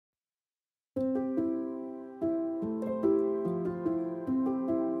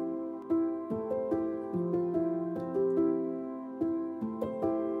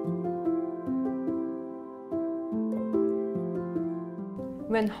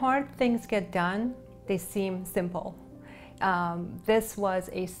When hard things get done, they seem simple. This was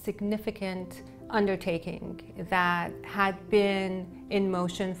a significant undertaking that had been in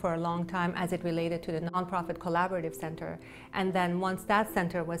motion for a long time as it related to the Nonprofit Collaborative Center. And then once that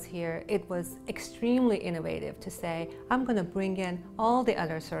center was here, it was extremely innovative to say, I'm going to bring in all the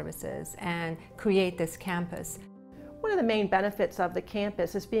other services and create this campus. One of the main benefits of the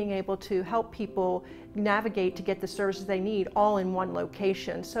campus is being able to help people navigate to get the services they need all in one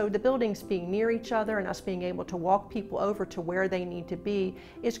location. So the buildings being near each other and us being able to walk people over to where they need to be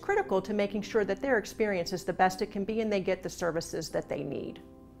is critical to making sure that their experience is the best it can be and they get the services that they need.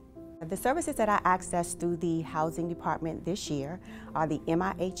 The services that I accessed through the Housing Department this year are the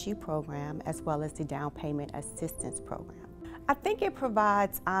MIHU program as well as the Down Payment Assistance program. I think it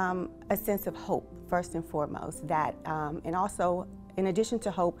provides a sense of hope, first and foremost, that, and also in addition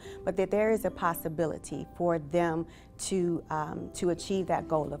to hope, but that there is a possibility for them to achieve that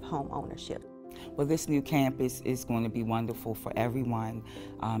goal of home ownership. Well, this new campus is going to be wonderful for everyone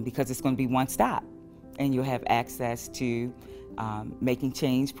because it's going to be one stop, and you'll have access to Making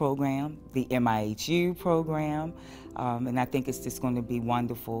Change program, the MIHU program, and I think it's just going to be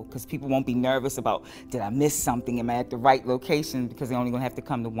wonderful because people won't be nervous about, did I miss something, am I at the right location, because they're only going to have to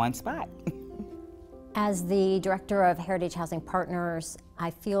come to one spot. As the Director of Heritage Housing Partners,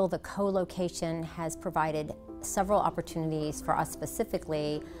 I feel the co-location has provided several opportunities for us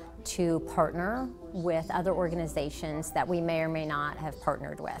specifically to partner with other organizations that we may or may not have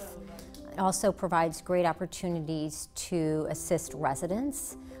partnered with. It also provides great opportunities to assist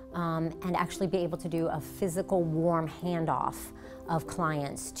residents and actually be able to do a physical warm handoff of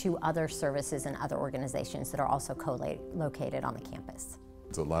clients to other services and other organizations that are also co-located on the campus.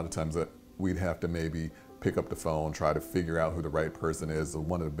 So a lot of times that we'd have to maybe pick up the phone, try to figure out who the right person is. So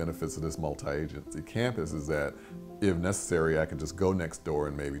one of the benefits of this multi-agency campus is that if necessary, I can just go next door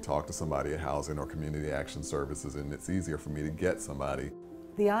and maybe talk to somebody at Housing or Community Action Services, and it's easier for me to get somebody.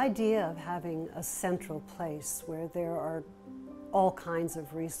 The idea of having a central place where there are all kinds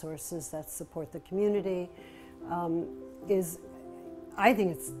of resources that support the community I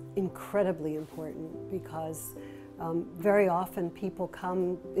think it's incredibly important because very often people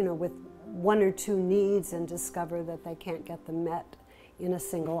come, with one or two needs and discover that they can't get them met in a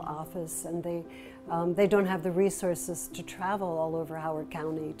single office, and they don't have the resources to travel all over Howard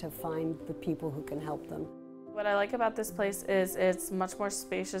County to find the people who can help them. What I like about this place is it's much more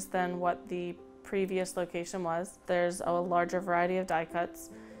spacious than what the previous location was. There's a larger variety of die cuts.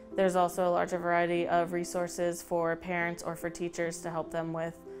 There's also a larger variety of resources for parents or for teachers to help them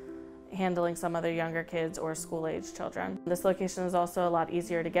with handling some of their younger kids or school-age children. This location is also a lot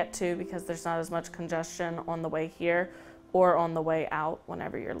easier to get to because there's not as much congestion on the way here or on the way out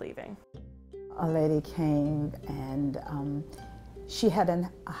whenever you're leaving. A lady came and she had a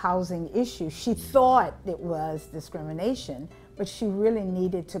housing issue. She thought it was discrimination, but she really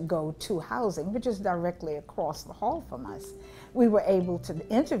needed to go to housing, which is directly across the hall from us. We were able to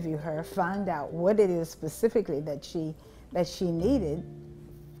interview her, find out what it is specifically that she needed,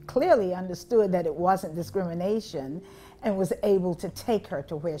 clearly understood that it wasn't discrimination, and was able to take her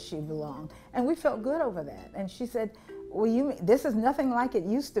to where she belonged. And we felt good over that. And she said, well, this is nothing like it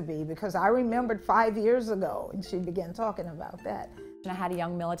used to be, because I remembered 5 years ago, and she began talking about that. I had a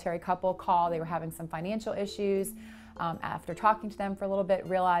young military couple call. They were having some financial issues. After talking to them for a little bit,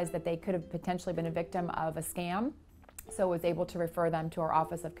 realized that they could have potentially been a victim of a scam. So was able to refer them to our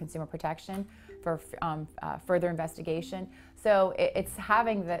Office of Consumer Protection for further investigation. So it's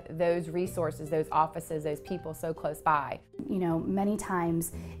having those resources, those offices, those people so close by. Many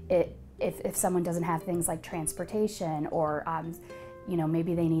times if someone doesn't have things like transportation or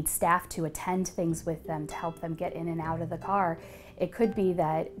maybe they need staff to attend things with them to help them get in and out of the car, it could be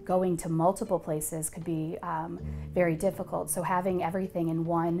that going to multiple places could be very difficult. So having everything in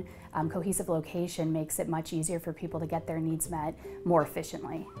one cohesive location makes it much easier for people to get their needs met more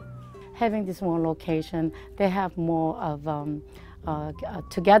efficiently. Having this one location, they have more of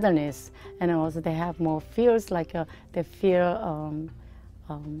togetherness, and also they have more feels, like they feel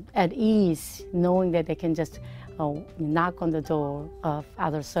at ease, knowing that they can just knock on the door of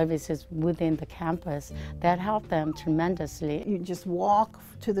other services within the campus. That helped them tremendously. You just walk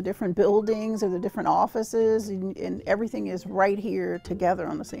to the different buildings or the different offices, and everything is right here together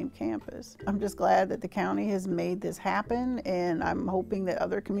on the same campus. I'm just glad that the county has made this happen, and I'm hoping that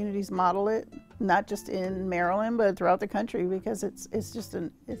other communities model it, not just in Maryland, but throughout the country, because it's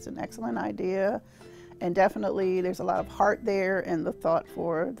an excellent idea. And definitely there's a lot of heart there and the thought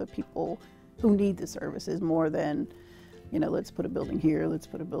for the people who need the services more than you know, let's put a building here, let's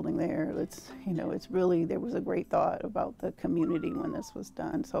put a building there, let's, you know, it's really, there was a great thought about the community when this was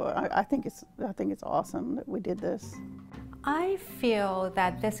done. So I think it's awesome that we did this. I feel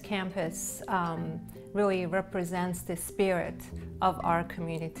that this campus really represents the spirit of our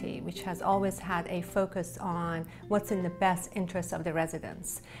community, which has always had a focus on what's in the best interest of the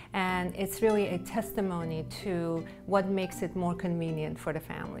residents. And it's really a testimony to what makes it more convenient for the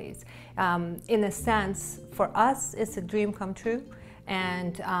families. In a sense, for us, it's a dream come true.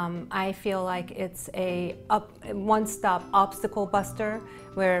 And I feel like it's a one-stop obstacle buster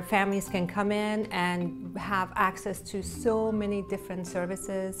where families can come in and have access to so many different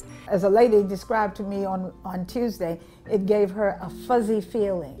services. As a lady described to me on Tuesday, it gave her a fuzzy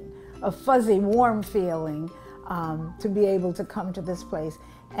feeling, a fuzzy warm feeling to be able to come to this place.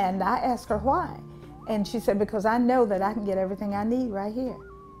 And I asked her why. And she said, because I know that I can get everything I need right here.